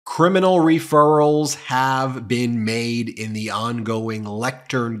Criminal referrals have been made in the ongoing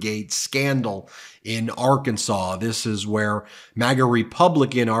LECTERN Gate scandal in Arkansas. This is where MAGA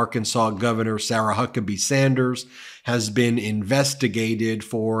Republican Arkansas Governor Sarah Huckabee Sanders has been investigated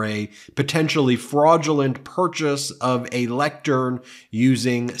for a potentially fraudulent purchase of a lectern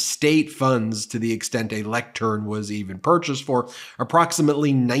using state funds, to the extent a lectern was even purchased, for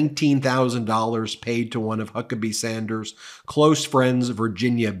approximately $19,000 paid to one of Huckabee Sanders' close friends,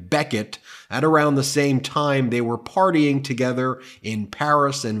 Virginia Beckett. At around the same time, they were partying together in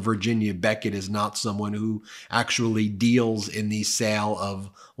Paris, and Virginia Beckett is not someone who actually deals in the sale of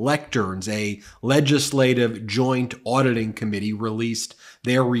lecterns. A legislative joint auditing committee released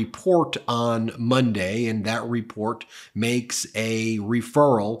their report on Monday, and that report makes a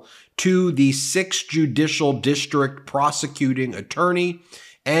referral to the 6th Judicial District prosecuting attorney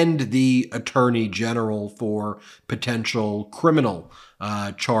and the Attorney General for potential criminal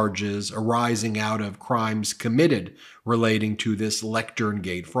charges arising out of crimes committed relating to this LECTERN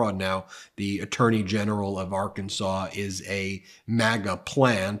Gate fraud. Now, the Attorney General of Arkansas is a MAGA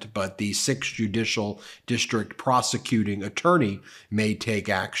plant, but the 6th Judicial District prosecuting attorney may take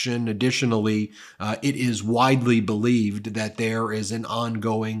action. Additionally, it is widely believed that there is an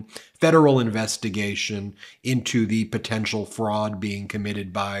ongoing federal investigation into the potential fraud being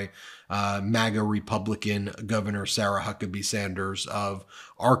committed by MAGA Republican Governor Sarah Huckabee Sanders of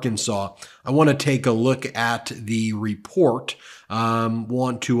Arkansas. I want to take a look at the report.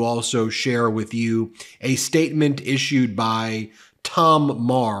 Want to also share with you a statement issued by Tom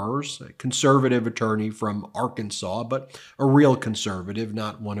Mars, a conservative attorney from Arkansas, but a real conservative,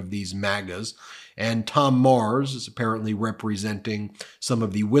 not one of these MAGAs. And Tom Mars is apparently representing some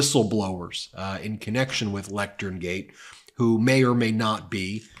of the whistleblowers in connection with LECTERN Gate, who may or may not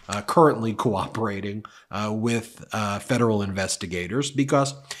be currently cooperating with federal investigators,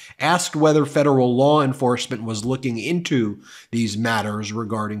 because asked whether federal law enforcement was looking into these matters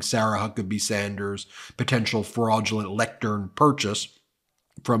regarding Sarah Huckabee Sanders' potential fraudulent lectern purchase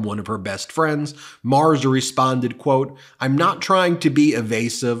from one of her best friends, Mars responded, quote, "I'm not trying to be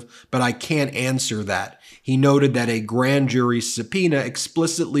evasive, but I can't answer that." He noted that a grand jury subpoena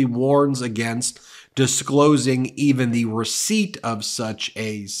explicitly warns against disclosing even the receipt of such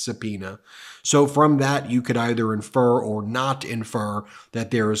a subpoena. So from that, you could either infer or not infer that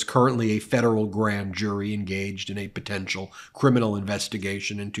there is currently a federal grand jury engaged in a potential criminal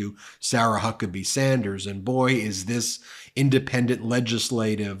investigation into Sarah Huckabee Sanders. And boy, is this independent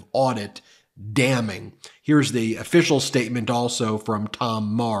legislative audit damning. Here's the official statement also from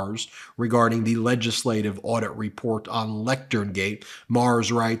Tom Mars regarding the legislative audit report on LECTERN Gate.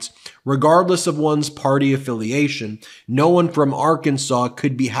 Mars writes, "Regardless of one's party affiliation, no one from Arkansas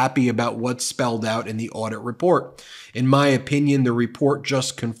could be happy about what's spelled out in the audit report. In my opinion, the report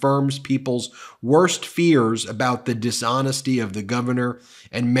just confirms people's worst fears about the dishonesty of the governor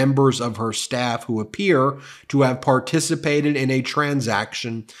and members of her staff who appear to have participated in a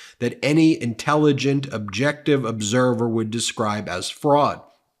transaction that any intelligent, objective observer would describe as fraud.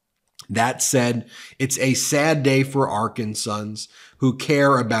 That said, it's a sad day for Arkansans who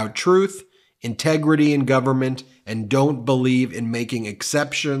care about truth, integrity in government, and don't believe in making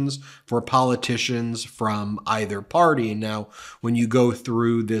exceptions for politicians from either party." Now, when you go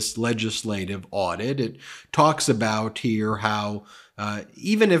through this legislative audit, it talks about here how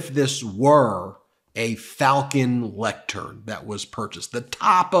even if this were a Falcon lectern that was purchased, the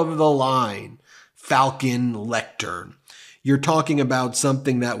top of the line Falcon lectern, you're talking about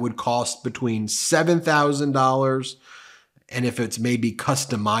something that would cost between $7,000 and, if it's maybe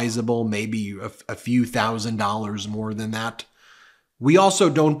customizable, maybe a few $1,000s more than that. We also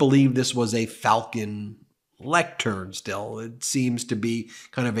don't believe this was a Falcon lectern still. It seems to be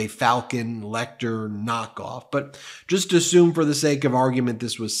kind of a Falcon lectern knockoff, but just assume for the sake of argument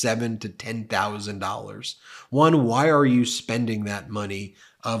this was $7,000 to $10,000. One, why are you spending that money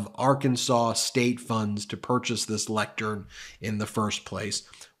of Arkansas state funds to purchase this lectern in the first place?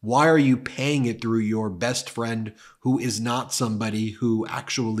 Why are you paying it through your best friend who is not somebody who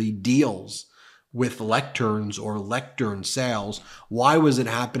actually deals with lecterns or lectern sales? Why was it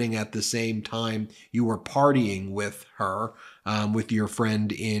happening at the same time you were partying with her, with your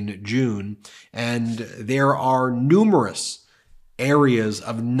friend in June? And there are numerous areas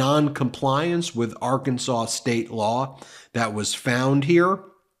of non-compliance with Arkansas state law that was found here,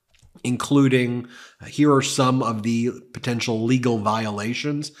 including, here are some of the potential legal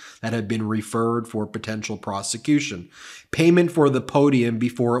violations that have been referred for potential prosecution. Payment for the podium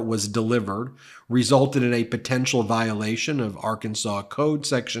before it was delivered resulted in a potential violation of Arkansas Code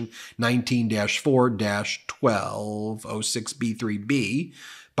Section 19-4-1206B3B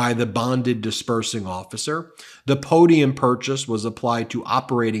by the bonded dispersing officer. The podium purchase was applied to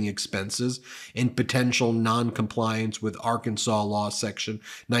operating expenses in potential noncompliance with Arkansas Law Section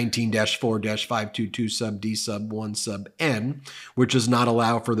 19-4-522 sub D sub 1 sub N, which does not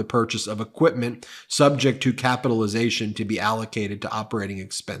allow for the purchase of equipment subject to capitalization to be allocated to operating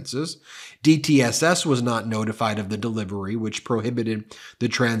expenses. DTSS was not notified of the delivery, which prohibited the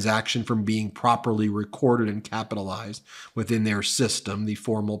transaction from being properly recorded and capitalized within their system. The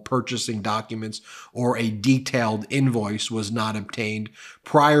formal purchasing documents or a detailed invoice was not obtained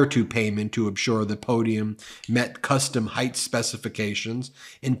prior to payment to ensure the podium met custom height specifications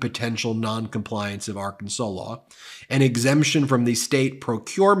in potential noncompliance of Arkansas law. An exemption from the state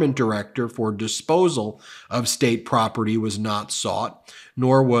procurement director for disposal of state property was not sought,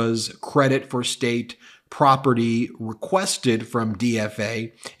 nor was credit for state property requested from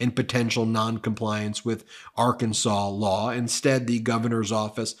DFA in potential noncompliance with Arkansas law. Instead, the governor's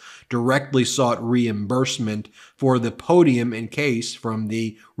office directly sought reimbursement for the podium in case from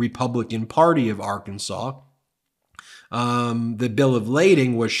the Republican Party of Arkansas. The bill of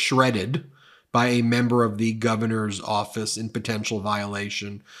lading was shredded by a member of the governor's office in potential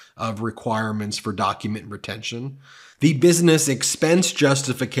violation of requirements for document retention. The business expense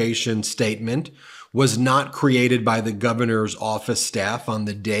justification statement was not created by the governor's office staff on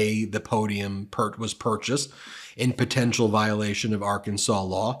the day the podium was purchased in potential violation of Arkansas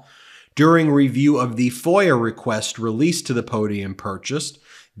law. During review of the FOIA request released to the podium purchased,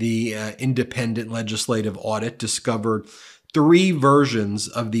 the independent legislative audit discovered 3 versions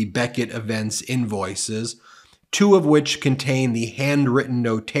of the Beckett Events invoices, 2 of which contain the handwritten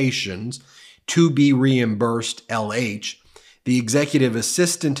notations to be reimbursed LH. The executive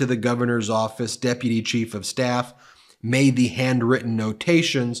assistant to the governor's office, deputy chief of staff, made the handwritten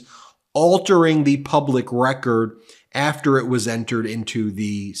notations, altering the public record after it was entered into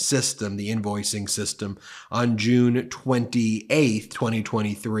the system, the invoicing system, on June 28,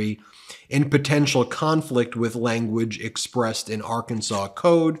 2023, in potential conflict with language expressed in Arkansas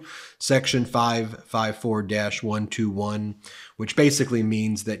Code, Section 554-121, which basically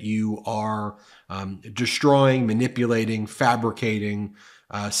means that you are destroying, manipulating, fabricating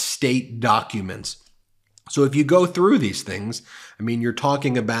state documents. So if you go through these things, I mean, you're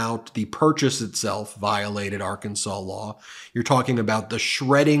talking about the purchase itself violated Arkansas law. You're talking about the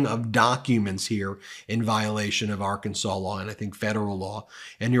shredding of documents here in violation of Arkansas law and I think federal law.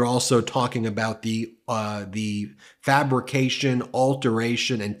 And you're also talking about the fabrication,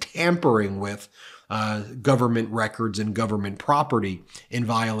 alteration, and tampering with government records and government property in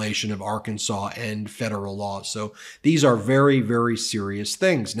violation of Arkansas and federal law. So these are very, very serious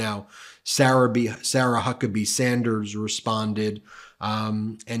things. Now, Sarah Huckabee Sanders responded,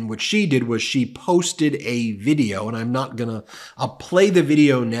 and what she did was she posted a video, and I'll play the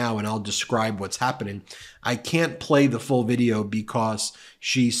video now and I'll describe what's happening. I can't play the full video because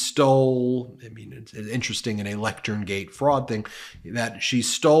she stole, I mean, it's interesting in a LECTERN gate fraud thing, that she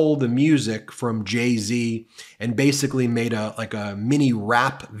stole the music from Jay-Z and basically made a mini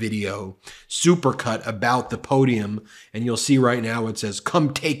rap video, supercut about the podium. And you'll see right now it says,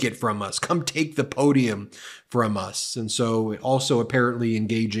 "Come take it from us. Come take the podium from us." And so also apparently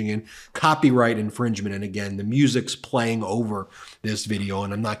engaging in copyright infringement. And again, the music's playing over this video,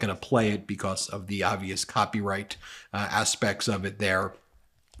 and I'm not going to play it because of the obvious copyright aspects of it there.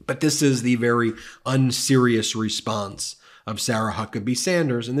 But this is the very unserious response of Sarah Huckabee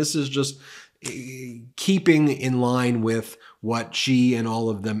Sanders. And this is just keeping in line with what she and all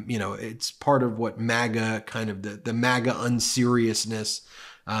of them, it's part of what MAGA, kind of the MAGA unseriousness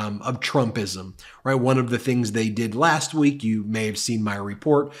of Trumpism, right? One of the things they did last week, you may have seen my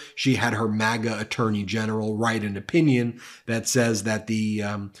report, she had her MAGA attorney general write an opinion that says that the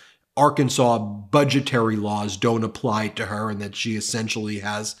Arkansas budgetary laws don't apply to her and that she essentially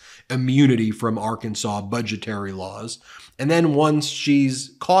has immunity from Arkansas budgetary laws. And then once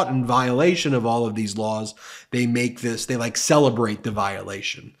she's caught in violation of all of these laws, they celebrate the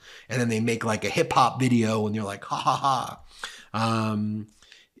violation. And then they make like a hip hop video and you're like, ha ha ha.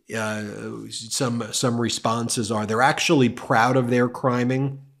 Some responses are they're actually proud of their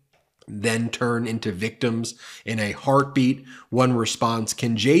criming, then turn into victims in a heartbeat. One response,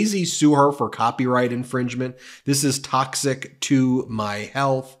 "Can Jay-Z sue her for copyright infringement? This is toxic to my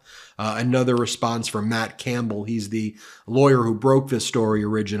health." Another response from Matt Campbell. He's the lawyer who broke this story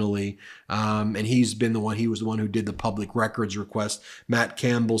originally. And he was the one who did the public records request. Matt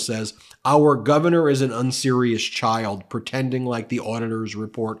Campbell says, "Our governor is an unserious child, pretending like the auditor's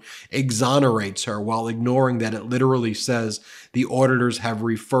report exonerates her while ignoring that it literally says the auditors have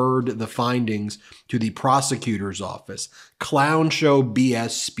referred the findings to the prosecutor's office. Clown show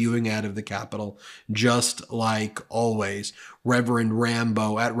BS spewing out of the Capitol, just like always." Reverend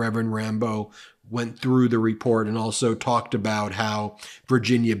Rambo went through the report and also talked about how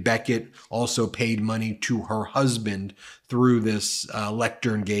Virginia Beckett also paid money to her husband through this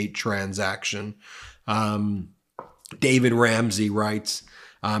LECTERN Gate transaction. David Ramsey writes,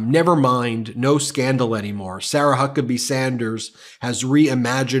 "Never mind, no scandal anymore. Sarah Huckabee Sanders has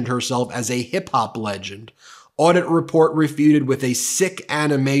reimagined herself as a hip-hop legend. Audit report refuted with a sick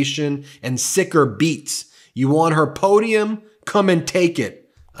animation and sicker beats. You want her podium? Come and take it.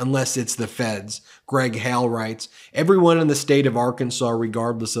 Unless it's the feds." Greg Hale writes, "Everyone in the state of Arkansas,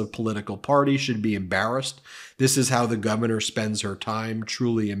 regardless of political party, should be embarrassed. This is how the governor spends her time.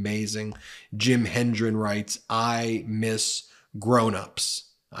 Truly amazing." Jim Hendren writes, "I miss grown-ups."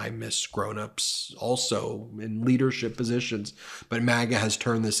 I miss grown-ups also in leadership positions, but MAGA has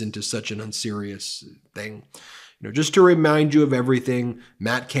turned this into such an unserious thing. Just to remind you of everything,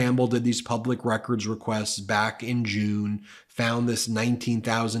 Matt Campbell did these public records requests back in June, found this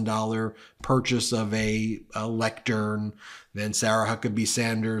 $19,000 purchase of a LECTERN. Then Sarah Huckabee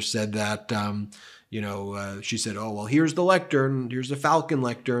Sanders said that, she said, "Oh, well, here's the LECTERN, here's the Falcon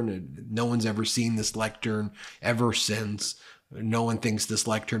LECTERN." And no one's ever seen this LECTERN ever since. No one thinks this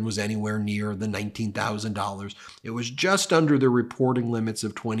LECTERN was anywhere near the $19,000. It was just under the reporting limits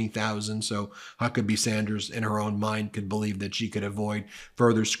of $20,000, so Huckabee Sanders, in her own mind, could believe that she could avoid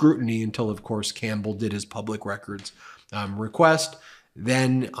further scrutiny until, of course, Campbell did his public records request.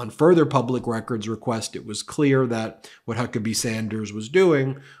 Then, on further public records request, it was clear that what Huckabee Sanders was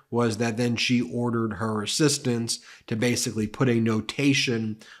doing was that then she ordered her assistants to basically put a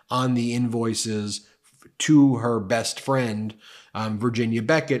notation on the invoices to her best friend, Virginia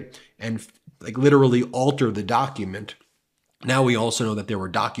Beckett, and literally alter the document. Now we also know that there were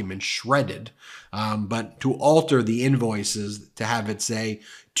documents shredded, but to alter the invoices to have it say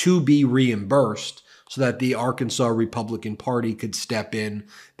to be reimbursed so that the Arkansas Republican Party could step in,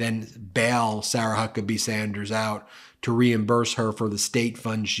 then bail Sarah Huckabee Sanders out to reimburse her for the state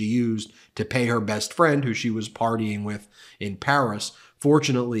funds she used to pay her best friend who she was partying with in Paris.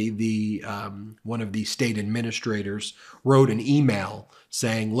 Fortunately, one of the state administrators wrote an email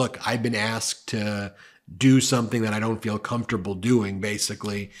saying, "Look, I've been asked to do something that I don't feel comfortable doing,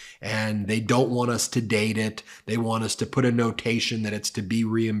 basically, and they don't want us to date it. They want us to put a notation that it's to be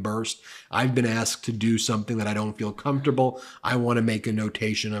reimbursed. I've been asked to do something that I don't feel comfortable. I want to make a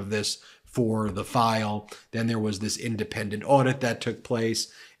notation of this for the file." Then there was this independent audit that took place,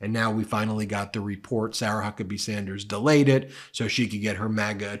 and now we finally got the report. Sarah Huckabee Sanders delayed it so she could get her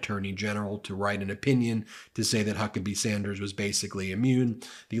MAGA attorney general to write an opinion to say that Huckabee Sanders was basically immune.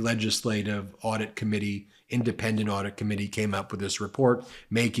 The Legislative Audit Committee, Independent Audit Committee, came up with this report,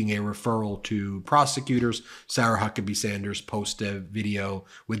 making a referral to prosecutors. Sarah Huckabee Sanders posted a video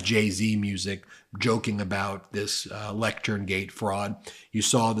with Jay-Z music joking about this LECTERN Gate fraud. You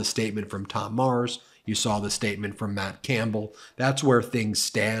saw the statement from Tom Mars. You saw the statement from Matt Campbell. That's where things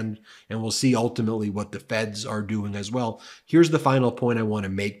stand, and we'll see ultimately what the feds are doing as well. Here's the final point I want to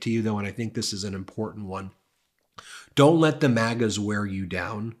make to you, though, and I think this is an important one. Don't let the MAGAs wear you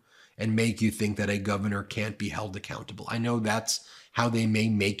down and make you think that a governor can't be held accountable. I know that's how they may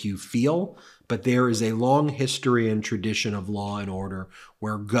make you feel, but there is a long history and tradition of law and order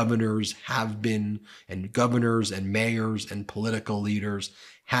where governors and mayors and political leaders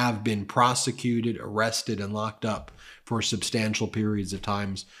have been prosecuted, arrested, and locked up for substantial periods of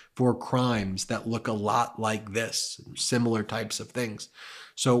times for crimes that look a lot like this, similar types of things.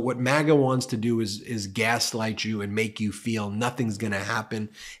 So what MAGA wants to do is gaslight you and make you feel nothing's going to happen.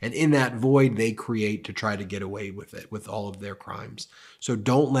 And in that void they create to try to get away with it, with all of their crimes. So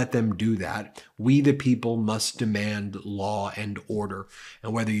don't let them do that. We, the people, must demand law and order.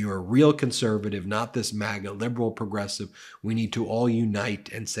 And whether you're a real conservative, not this MAGA, liberal, progressive, we need to all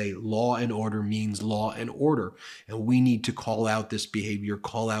unite and say law and order means law and order. And we need to call out this behavior,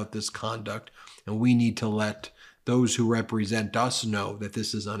 call out this conduct, and we need to let those who represent us know that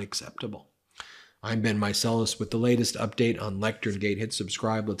this is unacceptable. I'm Ben Meiselas with the latest update on LECTERN Gate. Hit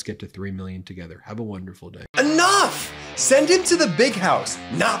subscribe. Let's get to 3 million together. Have a wonderful day. Enough! Send it to the big house,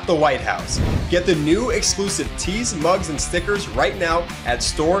 not the White House. Get the new exclusive tees, mugs, and stickers right now at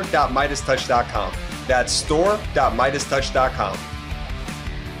store.MeidasTouch.com. That's store.MeidasTouch.com.